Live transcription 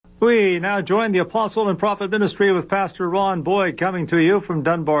We now join the Apostle and Prophet Ministry with Pastor Ron Boyd, coming to you from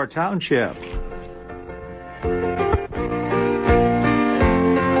Dunbar Township.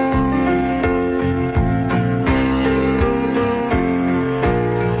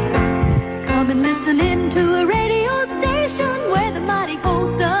 Come and listen in to a radio station where the mighty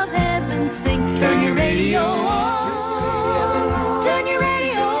host of heaven sing. Turn your radio on. Turn your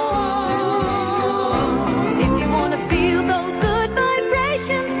radio on. If you want to feel those good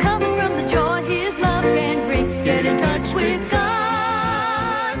vibrations coming from the joy His love can bring, get in touch with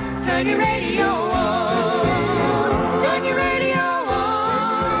God. Turn your radio on. Turn your radio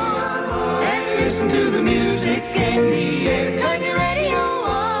on. And listen to the music in the air. Turn your radio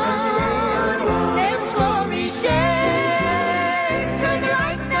on. Heaven's glory share. Turn your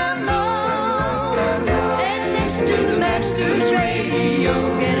lights down low. And listen to the Master's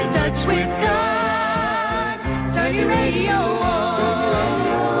radio. Get in touch with God. Turn your radio on.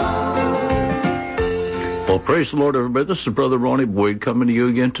 Well, praise the Lord, everybody. This is Brother Ronnie Boyd coming to you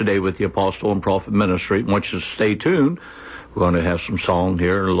again today with the Apostle and Prophet Ministry. I want you to stay tuned. We're going to have some song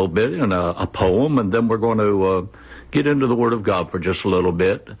here in a little bit and a poem, and then we're going to get into the Word of God for just a little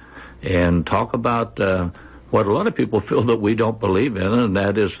bit and talk about what a lot of people feel that we don't believe in, and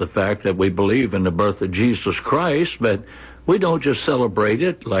that is the fact that we believe in the birth of Jesus Christ, but we don't just celebrate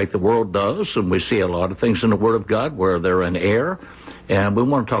it like the world does, and we see a lot of things in the Word of God where they're in error, and we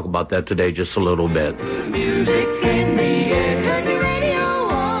want to talk about that today just a little bit. Music in the air. Turn your radio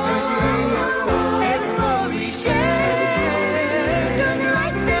on. Heaven's glory share. Turn your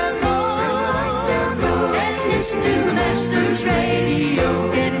lights down low. And listen to the Master's radio.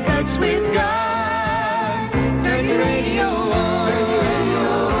 Get in touch with God. Turn your radio on.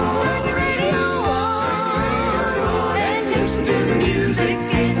 Turn your radio on. And listen to the music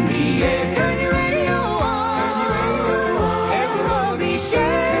in the air. Turn your radio on. Heaven's glory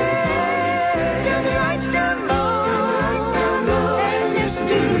share. Turn your lights down low. And listen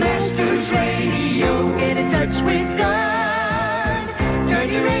to the Master's radio. Get in touch with God. Turn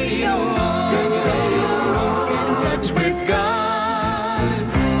your radio on. Get in touch with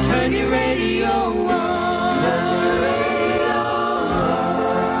God. Turn your radio on.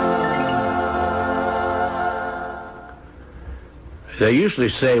 They usually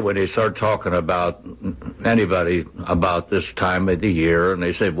say when they start talking about anybody about this time of the year, and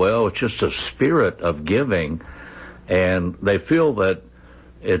they say, well, it's just a spirit of giving, and they feel that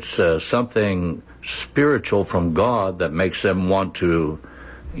it's something spiritual from God that makes them want to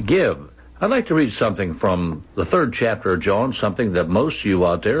give. I'd like to read something from the 3rd chapter of John, something that most of you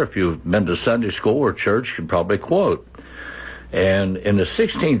out there, if you've been to Sunday school or church, can probably quote. And in the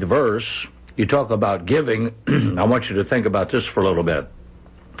 16th verse, you talk about giving. I want you to think about this for a little bit.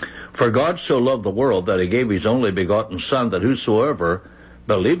 For God so loved the world that he gave his only begotten Son, that whosoever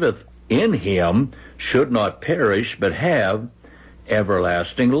believeth in him should not perish, but have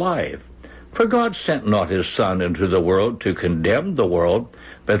everlasting life. For God sent not his Son into the world to condemn the world,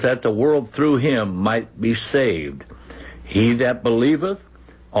 but that the world through him might be saved. He that believeth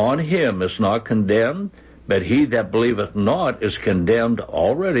on him is not condemned, but he that believeth not is condemned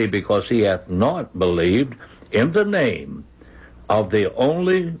already, because he hath not believed in the name of the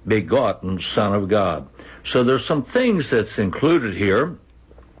only begotten Son of God. So there's some things that's included here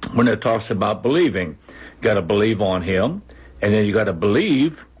when it talks about believing. You got to believe on him, and then you got to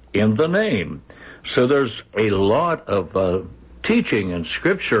believe in the name. So there's a lot of teaching in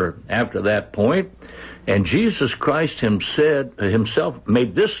Scripture after that point, and Jesus Christ himself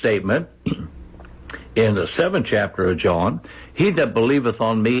made this statement in the 7th chapter of John: he that believeth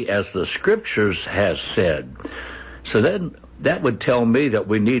on me, as the Scriptures has said. So then that would tell me that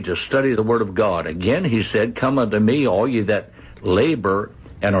we need to study the Word of God. Again, he said, come unto me, all ye that labor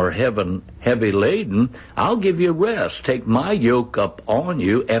and are heavy laden, I'll give you rest. Take my yoke up on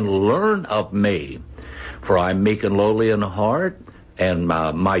you and learn of me. For I'm meek and lowly in heart, and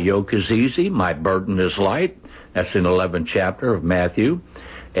my yoke is easy, my burden is light. That's in the 11th chapter of Matthew.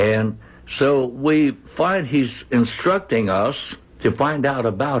 And so we find he's instructing us to find out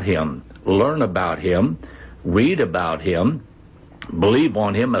about him, learn about him, read about him, believe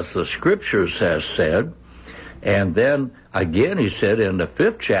on him as the Scriptures has said. And then again he said in the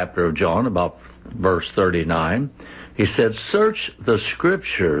 5th chapter of John, about verse 39, he said, search the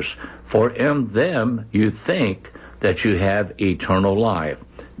Scriptures, for in them you think that you have eternal life.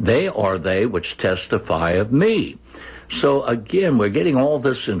 They are they which testify of me. So again, we're getting all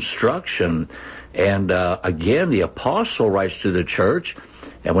this instruction. And again, the apostle writes to the church,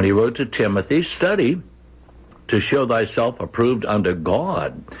 and when he wrote to Timothy, study to show thyself approved unto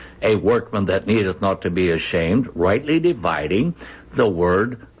God, a workman that needeth not to be ashamed, rightly dividing the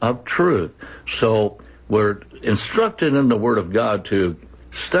word of truth. So we're instructed in the Word of God to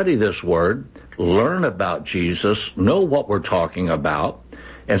study this Word, learn about Jesus, know what we're talking about,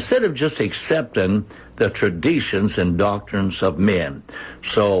 instead of just accepting the traditions and doctrines of men.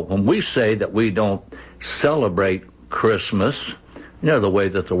 So when we say that we don't celebrate Christmas, the way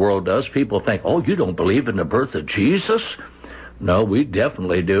that the world does, people think, oh, you don't believe in the birth of Jesus? No, we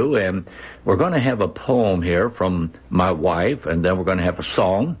definitely do. And we're going to have a poem here from my wife, and then we're going to have a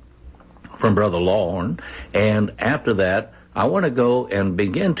song from Brother Lawhorn. And after that, I want to go and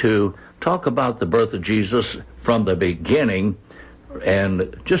begin to talk about the birth of Jesus from the beginning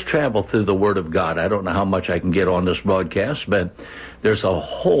and just travel through the Word of God. I don't know how much I can get on this broadcast, but there's a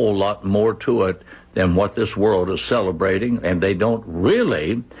whole lot more to it than what this world is celebrating, and they don't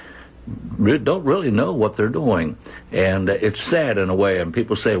really know what they're doing. And it's sad in a way, and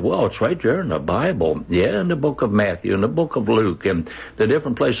people say, well, it's right there in the Bible. Yeah, in the book of Matthew, in the book of Luke, and the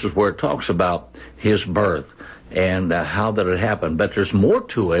different places where it talks about his birth and how that it happened. But there's more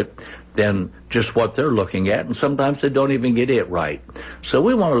to it than just what they're looking at, and sometimes they don't even get it right. So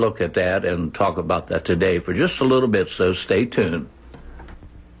we want to look at that and talk about that today for just a little bit, so stay tuned.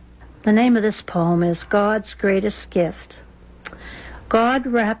 The name of this poem is God's Greatest Gift. God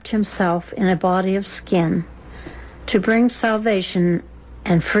wrapped himself in a body of skin to bring salvation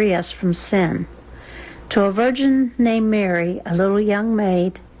and free us from sin. To a virgin named Mary, a little young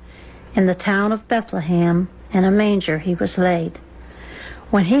maid, in the town of Bethlehem, in a manger he was laid.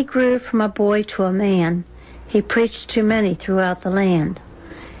 When he grew from a boy to a man, he preached to many throughout the land.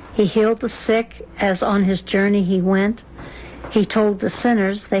 He healed the sick as on his journey he went. He told the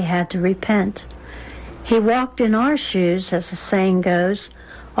sinners they had to repent. He walked in our shoes, as the saying goes.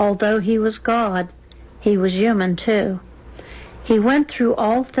 Although he was God, he was human too. He went through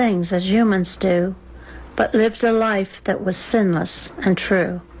all things as humans do, but lived a life that was sinless and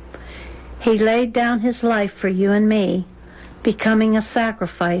true. He laid down his life for you and me. Becoming a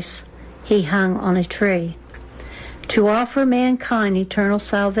sacrifice, he hung on a tree. To offer mankind eternal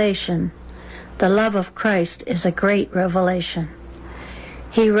salvation, the love of Christ is a great revelation.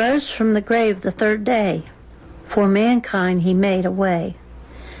 He rose from the grave the third day. For mankind he made a way.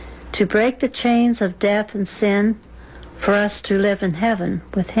 To break the chains of death and sin, for us to live in heaven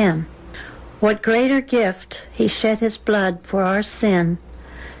with him. What greater gift, he shed his blood for our sin,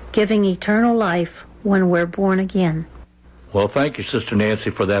 giving eternal life when we're born again. Well, thank you, Sister Nancy,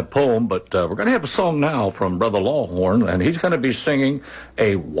 for that poem, but we're going to have a song now from Brother Lawhorn, and he's going to be singing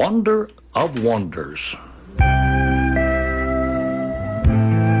A Wonder of Wonders.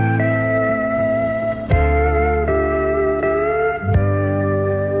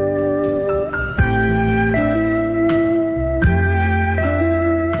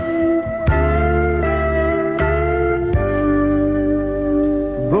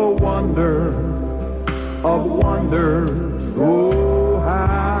 The wonder of wonders. Oh,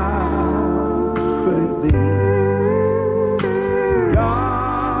 how could it be?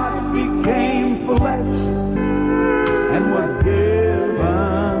 God became flesh and was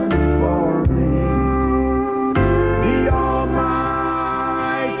given for me. The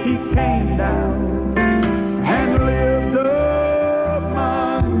Almighty came down and lived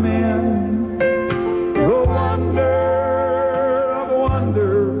among men. The wonder of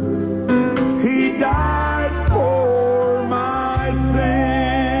wonders, he died for my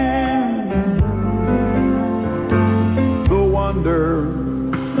sin. The wonder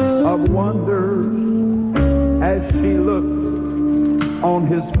of wonders, as she looked on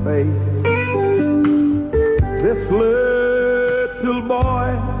his face, this little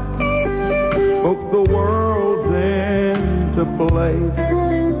boy spoke the worlds into place.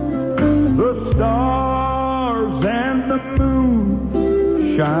 The stars and the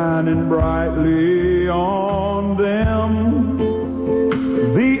moon shining brightly on them.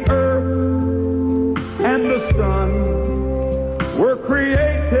 The earth and the sun were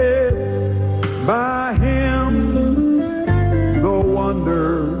created by him. The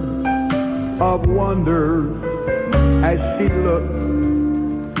wonder of wonders, as she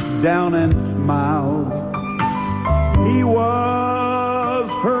looked down and smiled. He was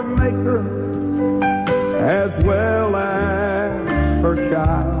her maker as well as her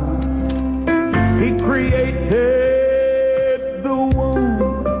child. He created the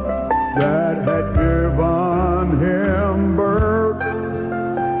womb that had given him birth.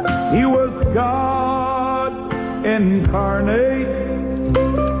 He was God incarnate,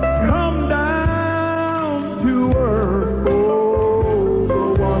 come down to earth. Oh,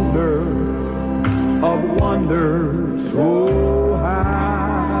 the wonder of wonders. Oh,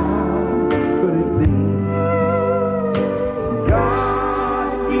 how could it be? God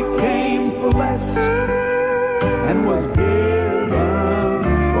became flesh and was given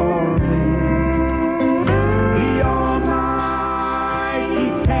for me. The Almighty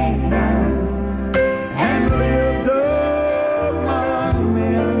came down and lived among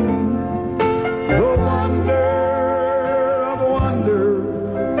men. The wonder of wonders,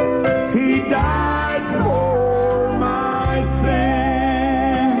 He died for my sin.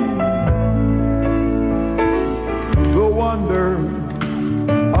 The wonder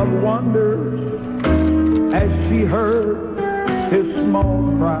of wonders, as she heard His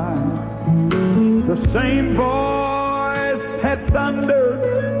small cry, the same voice had thundered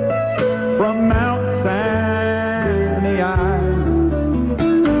from Mount Sinai.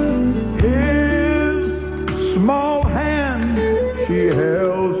 His small hand she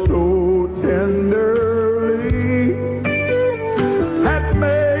held so tenderly, had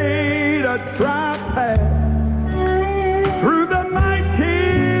made a dry path through the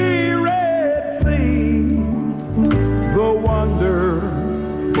mighty Red Sea. The wonder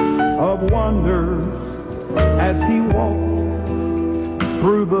of wonders, as He walked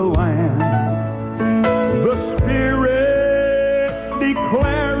through the land, the Spirit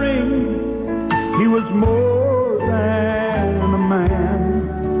declaring He was more than a man.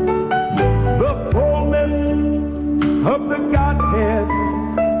 The fullness of the Godhead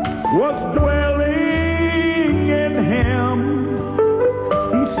was dwelling in Him.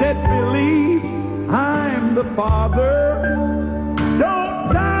 He said, believe I'm the Father.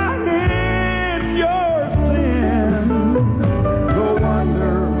 Don't die in your sin. The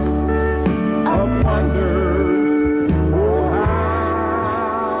wonder of wonders, oh,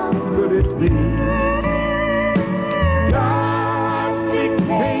 how could it be? God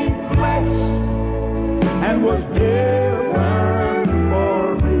became flesh and was given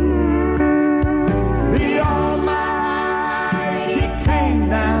for me. The Almighty came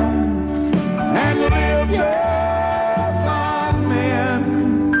down and lived among men.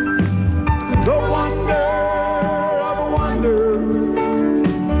 The wonder of wonders,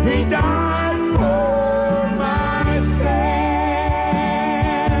 He died for my sin.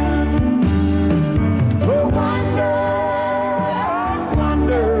 The wonder of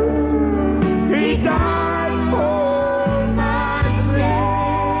wonders, He died for my sin.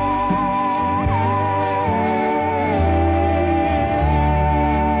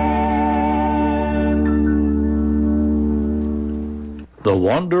 The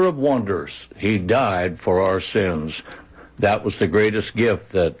wonder of wonders, He died for our sins. That was the greatest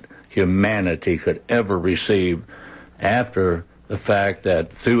gift that humanity could ever receive, after the fact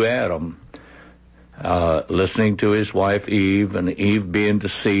that through Adam, listening to his wife Eve, and Eve being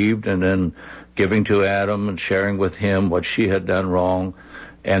deceived, and then giving to Adam and sharing with him what she had done wrong,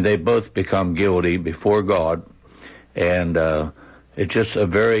 and they both become guilty before God. And it's just a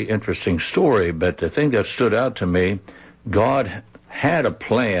very interesting story. But the thing that stood out to me, God had a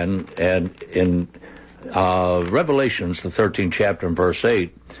plan, and in Revelations, the 13th chapter and verse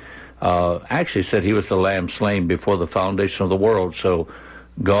 8, actually said He was the Lamb slain before the foundation of the world. So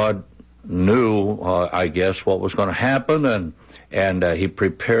God knew, I guess, what was going to happen, and He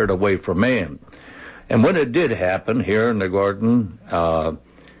prepared a way for man. And when it did happen here in the garden,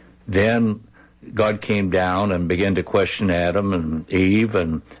 then God came down and began to question Adam and Eve,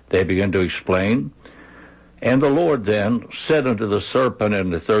 and they began to explain. And the Lord then said unto the serpent in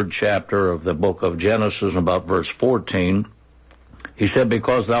the 3rd chapter of the book of Genesis, about verse 14, He said,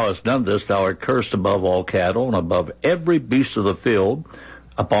 because thou hast done this, thou art cursed above all cattle, and above every beast of the field.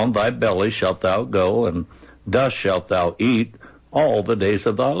 Upon thy belly shalt thou go, and dust shalt thou eat all the days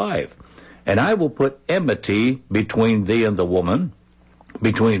of thy life. And I will put enmity between thee and the woman,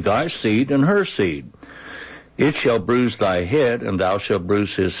 between thy seed and her seed. It shall bruise thy head, and thou shalt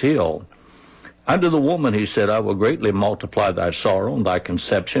bruise his heel. Unto the woman He said, I will greatly multiply thy sorrow, and thy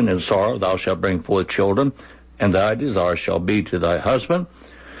conception. In sorrow thou shalt bring forth children, and thy desire shall be to thy husband,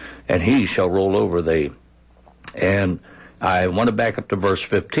 and he shall rule over thee. And I want to back up to verse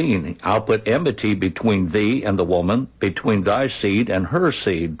 15. I'll put enmity between thee and the woman, between thy seed and her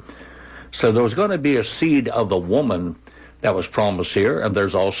seed. So there was going to be a seed of the woman that was promised here, and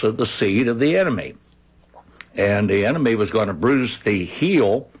there's also the seed of the enemy. And the enemy was going to bruise the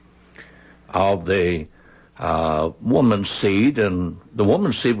heel of the woman's seed, and the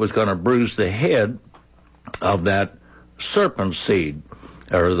woman's seed was going to bruise the head of that serpent's seed,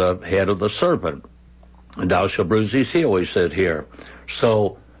 or the head of the serpent. And thou shalt bruise his heel, He said here.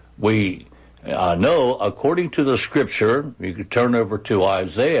 So we know, according to the Scripture, you could turn over to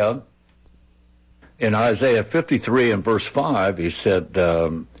Isaiah in Isaiah 53 and verse 5, he said,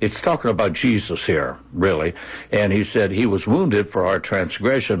 it's talking about Jesus here, really. And he said, he was wounded for our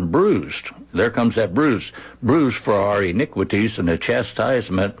transgression, bruised. There comes that bruise. Bruised for our iniquities, and the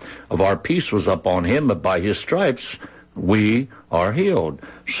chastisement of our peace was upon him, but by his stripes we are healed.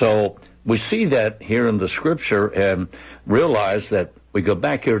 So we see that here in the scripture and realize that we go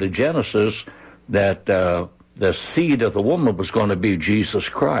back here to Genesis, that the seed of the woman was going to be Jesus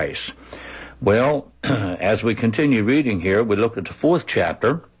Christ. Well, as we continue reading here, we look at the 4th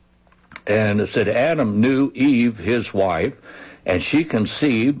chapter, and it said, Adam knew Eve, his wife, and she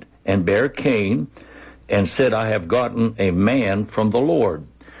conceived and bare Cain, and said, I have gotten a man from the Lord.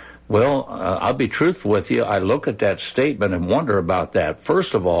 Well, I'll be truthful with you. I look at that statement and wonder about that.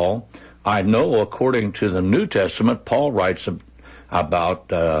 First of all, I know according to the New Testament, Paul writes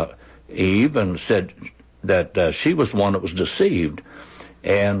about Eve and said that she was the one that was deceived.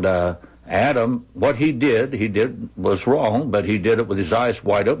 And Adam, what he did was wrong, but he did it with his eyes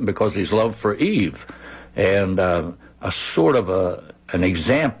wide open because of his love for Eve. And a sort of an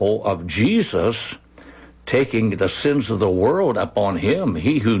example of Jesus taking the sins of the world upon him.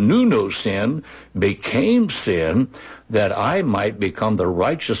 He who knew no sin became sin, that I might become the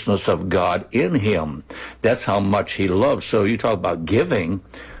righteousness of God in him. That's how much he loved. So you talk about giving.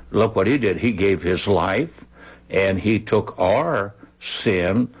 Look what he did. He gave his life, and he took our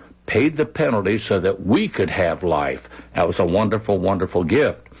sin, paid the penalty so that we could have life. That was a wonderful, wonderful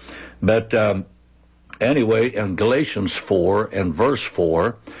gift. But anyway, in Galatians 4 and verse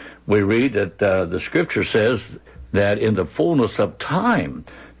 4, we read that the scripture says that in the fullness of time,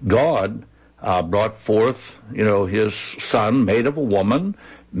 God brought forth, his son, made of a woman,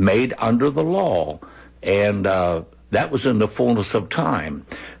 made under the law. And that was in the fullness of time.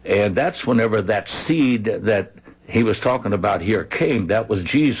 And that's whenever that seed that he was talking about here came. That was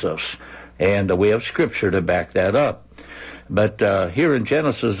Jesus. And we have scripture to back that up. But here in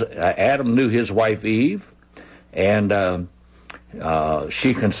Genesis, Adam knew his wife Eve, and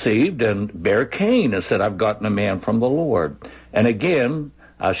she conceived and bare Cain and said, I've gotten a man from the Lord. And again,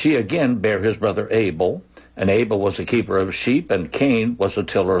 she again bare his brother Abel, and Abel was a keeper of sheep, and Cain was a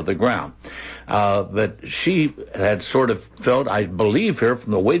tiller of the ground. But she had sort of felt, I believe here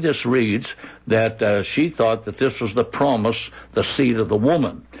from the way this reads, that she thought that this was the promise, the seed of the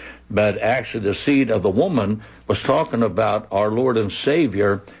woman. But actually the seed of the woman was talking about our Lord and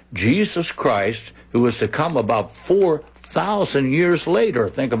Savior, Jesus Christ, who was to come about 4,000 years later.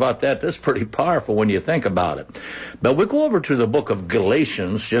 Think about that. That's pretty powerful when you think about it. But we go over to the book of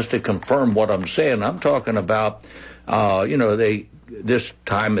Galatians just to confirm what I'm saying. I'm talking about, this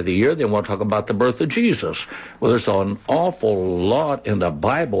time of the year, they want to talk about the birth of Jesus. Well, there's an awful lot in the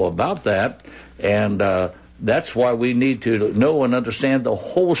Bible about that, and that's why we need to know and understand the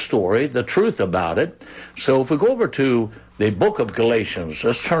whole story, the truth about it. So if we go over to the book of Galatians,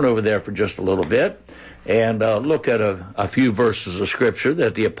 let's turn over there for just a little bit and look at a few verses of Scripture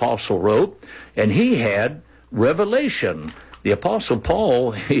that the apostle wrote, and he had revelation. The apostle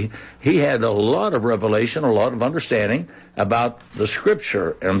Paul, he had a lot of revelation, a lot of understanding about the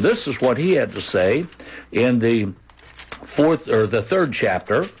Scripture, and this is what he had to say in the 3rd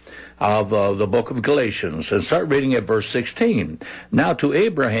chapter of the book of Galatians, and start reading at verse 16. Now to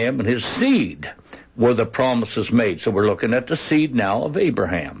Abraham and his seed were the promises made. So we're looking at the seed now of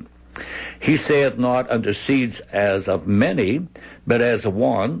Abraham. He saith not unto seeds as of many, but as of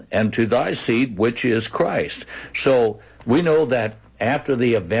one, and to thy seed, which is Christ. So we know that after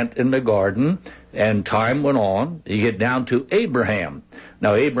the event in the garden, and time went on, you get down to Abraham.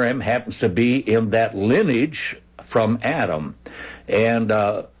 Now, Abraham happens to be in that lineage from Adam. And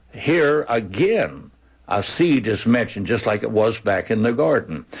here, again, a seed is mentioned, just like it was back in the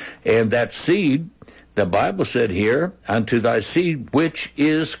garden. And that seed, the Bible said here, unto thy seed, which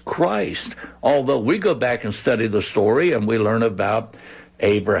is Christ. Although we go back and study the story, and we learn about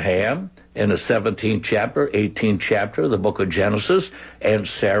Abraham in the 17th chapter, 18th chapter of the book of Genesis, and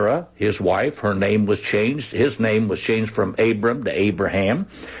Sarah, his wife, her name was changed. His name was changed from Abram to Abraham,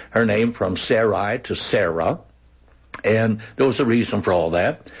 her name from Sarai to Sarah. And there was a reason for all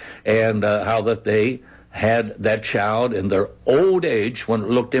that, and how that they had that child in their old age when it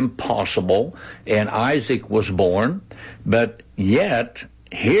looked impossible, and Isaac was born. But yet,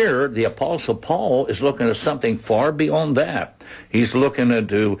 here, the Apostle Paul is looking at something far beyond that. He's looking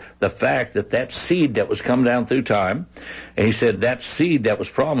into the fact that that seed that was coming down through time, and he said that seed that was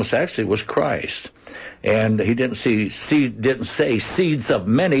promised actually was Christ. And he didn't say seeds of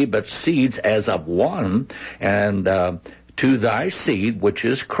many, but seeds as of one, and to thy seed, which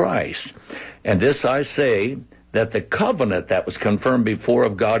is Christ. And this I say, that the covenant that was confirmed before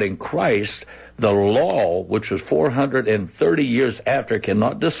of God in Christ, the law, which was 430 years after,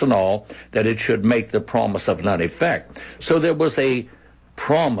 cannot disannul that it should make the promise of none effect. So there was a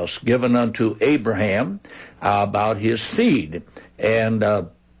promise given unto Abraham about his seed. And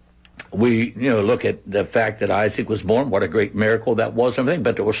we, look at the fact that Isaac was born, what a great miracle that was and everything,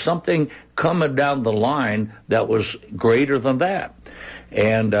 but there was something coming down the line that was greater than that.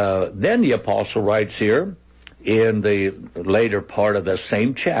 And then the apostle writes here in the later part of the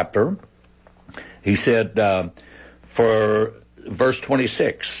same chapter, he said, for verse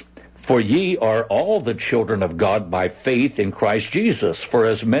 26, for ye are all the children of God by faith in Christ Jesus. For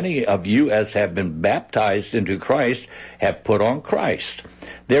as many of you as have been baptized into Christ have put on Christ.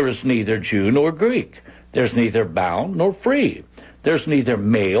 There is neither Jew nor Greek. There's neither bound nor free. There's neither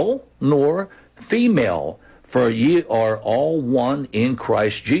male nor female. For ye are all one in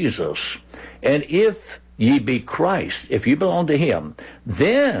Christ Jesus. And if ye be Christ, if you belong to him,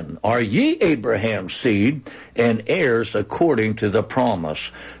 then are ye Abraham's seed and heirs according to the promise.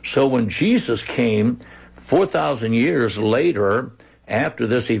 So when Jesus came 4,000 years later, after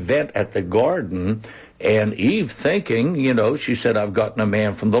this event at the garden, and Eve thinking, she said, I've gotten a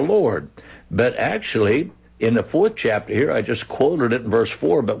man from the Lord. But actually, in the 4th chapter here, I just quoted it in verse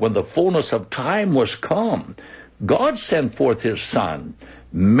 4, but when the fullness of time was come, God sent forth his son,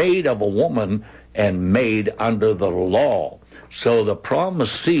 made of a woman and made under the law. So the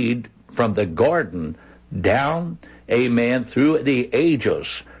promised seed from the garden down, amen, through the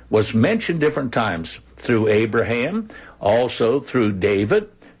ages was mentioned different times through Abraham, also through David.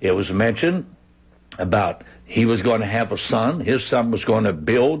 It was mentioned about he was going to have a son. His son was going to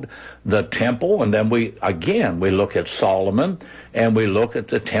build the temple. And then we look at Solomon, and we look at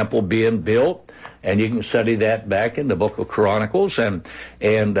the temple being built. And you can study that back in the book of Chronicles and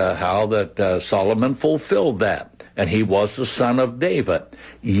how that Solomon fulfilled that. And he was the son of David.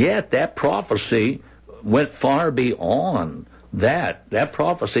 Yet that prophecy went far beyond that. That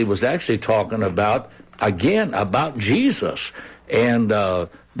prophecy was actually talking about Jesus. And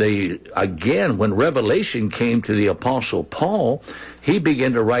when Revelation came to the Apostle Paul, he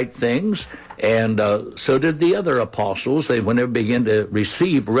began to write things, and so did the other apostles. When they began to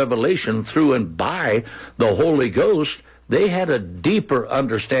receive revelation through and by the Holy Ghost, they had a deeper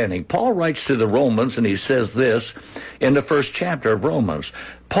understanding. Paul writes to the Romans, and he says this in the 1st chapter of Romans,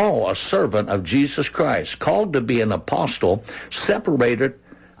 Paul, a servant of Jesus Christ, called to be an apostle, separated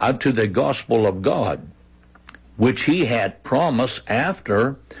unto the gospel of God, which he had promised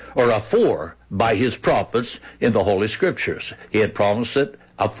afore by his prophets in the Holy Scriptures. He had promised it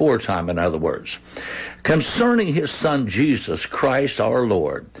aforetime, in other words, concerning his son Jesus Christ our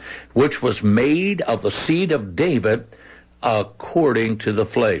Lord, which was made of the seed of David according to the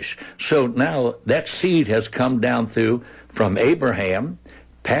flesh. So now that seed has come down from Abraham,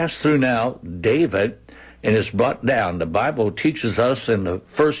 passed through now David, and is brought down. The Bible teaches us in the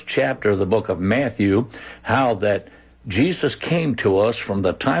 1st chapter of the book of Matthew how that Jesus came to us from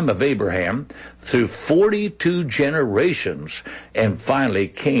the time of Abraham through 42 generations and finally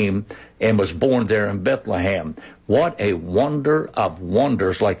came and was born there in Bethlehem. What a wonder of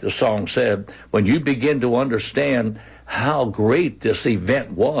wonders, like the song said, when you begin to understand how great this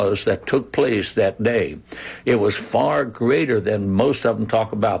event was that took place that day. It was far greater than most of them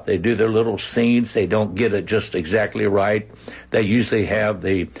talk about. They do their little scenes. They don't get it just exactly right. They usually have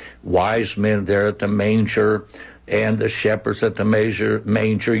the wise men there at the manger and the shepherds at the manger.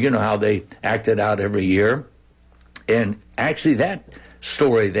 You know how they act it out every year. And actually that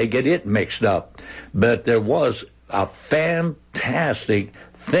story, they get it mixed up. But there was a fantastic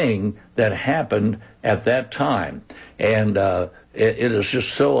thing that happened at that time. And it is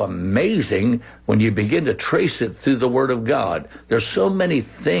just so amazing when you begin to trace it through the Word of God. There's so many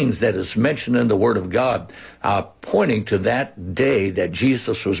things that is mentioned in the Word of God pointing to that day that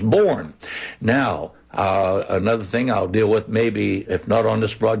Jesus was born. Now, another thing I'll deal with, maybe if not on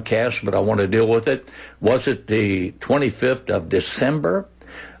this broadcast, but I want to deal with it. Was it the 25th of December?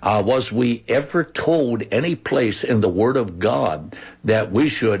 Was we ever told any place in the Word of God that we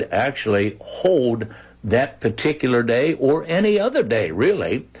should actually hold that particular day or any other day,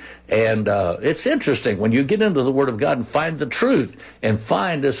 really? And it's interesting when you get into the Word of God and find the truth and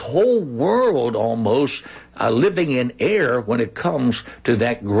find this whole world almost living in error when it comes to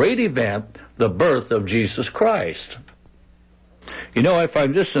that great event, the birth of Jesus Christ. You know, I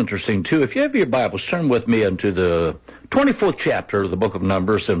find this interesting, too. If you have your Bibles, turn with me into the 24th chapter of the book of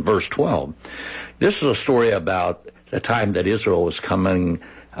Numbers in verse 12. This is a story about the time that Israel was coming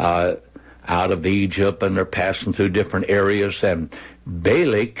out of Egypt, and they're passing through different areas, and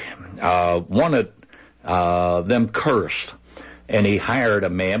Balak wanted them cursed. and he hired a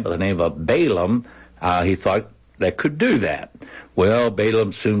man by the name of Balaam. He thought that could do that. Well,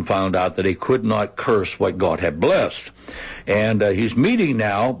 Balaam soon found out that he could not curse what God had blessed. And he's meeting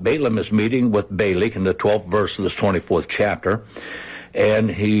now. Balaam is meeting with Balak in the 12th verse of this 24th chapter. And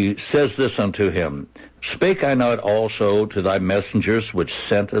he says this unto him, Spake I not also to thy messengers which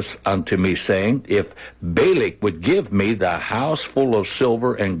sent us unto me, saying, If Balak would give me the house full of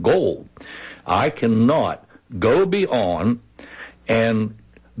silver and gold, I cannot go beyond and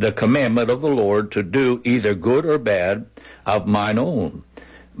the commandment of the Lord to do either good or bad of mine own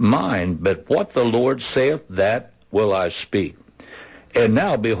mind. But what the Lord saith, that will I speak. And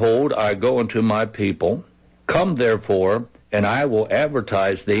now, behold, I go unto my people. Come therefore, and I will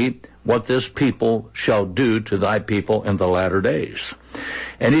advertise thee what this people shall do to thy people in the latter days.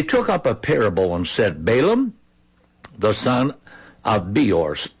 And he took up a parable and said, Balaam, the son of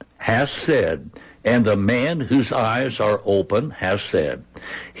Beor, has said, and the man whose eyes are open has said,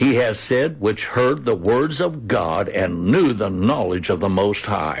 he has said, which heard the words of God and knew the knowledge of the Most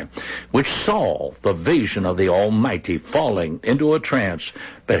High, which saw the vision of the Almighty, falling into a trance,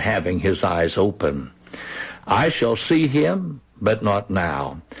 but having his eyes open. I shall see him, but not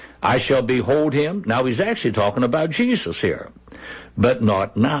now. I shall behold him. Now he's actually talking about Jesus here, but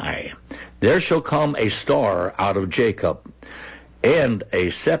not nigh. There shall come a star out of Jacob, and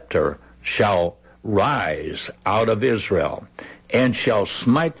a scepter shall rise out of Israel, and shall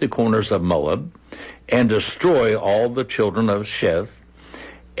smite the corners of Moab, and destroy all the children of Sheth.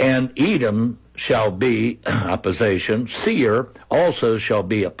 And Edom shall be a possession. Seir also shall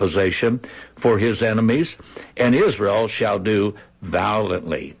be a possession for his enemies, and Israel shall do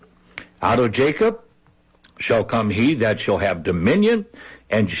valiantly. Out of Jacob shall come he that shall have dominion,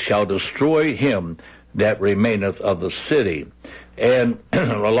 and shall destroy him that remaineth of the city. And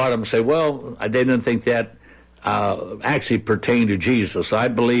a lot of them say, well, I didn't think that actually pertained to Jesus. I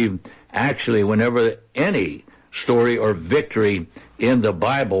believe actually whenever any story or victory in the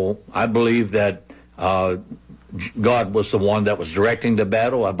Bible, I believe that God was the one that was directing the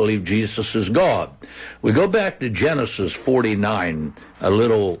battle. I believe Jesus is God. We go back to Genesis 49, a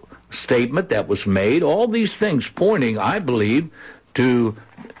little statement that was made. All these things pointing, I believe, to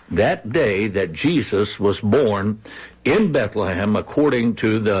that day that Jesus was born in Bethlehem according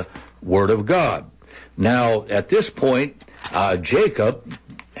to the Word of God. Now, at this point, Jacob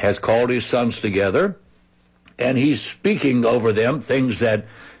has called his sons together, and he's speaking over them things that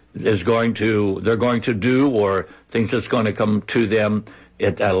they're going to do, or things that's going to come to them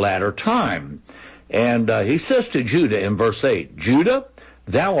at a latter time. And he says to Judah in verse 8, Judah,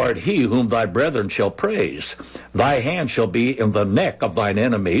 thou art he whom thy brethren shall praise. Thy hand shall be in the neck of thine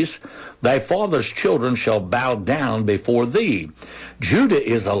enemies. Thy father's children shall bow down before thee. Judah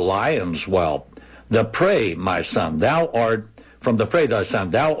is a lion's whelp. The prey, my son, thou art, from the prey, thy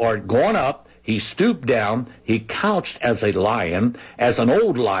son, thou art gone up. He stooped down. He couched as a lion, as an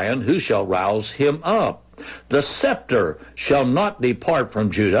old lion. Who shall rouse him up? The scepter shall not depart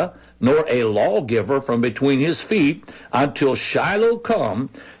from Judah, nor a lawgiver from between his feet, until Shiloh come,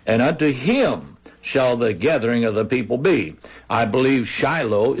 and unto him shall the gathering of the people be. I believe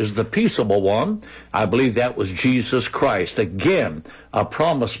Shiloh is the peaceable one. I believe that was Jesus Christ. Again, a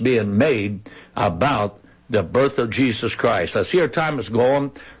promise being made about the birth of Jesus Christ. I see our time is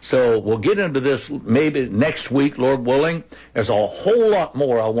going, so we'll get into this maybe next week, Lord willing. There's a whole lot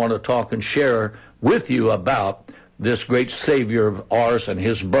more I want to talk and share with you about this great Savior of ours and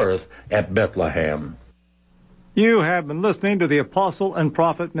his birth at Bethlehem. You have been listening to the Apostle and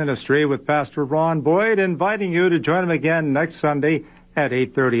Prophet Ministry with Pastor Ron Boyd, inviting you to join him again next Sunday at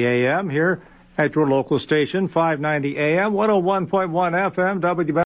 8:30 a.m. here at your local station, 590 a.m., 101.1 FM,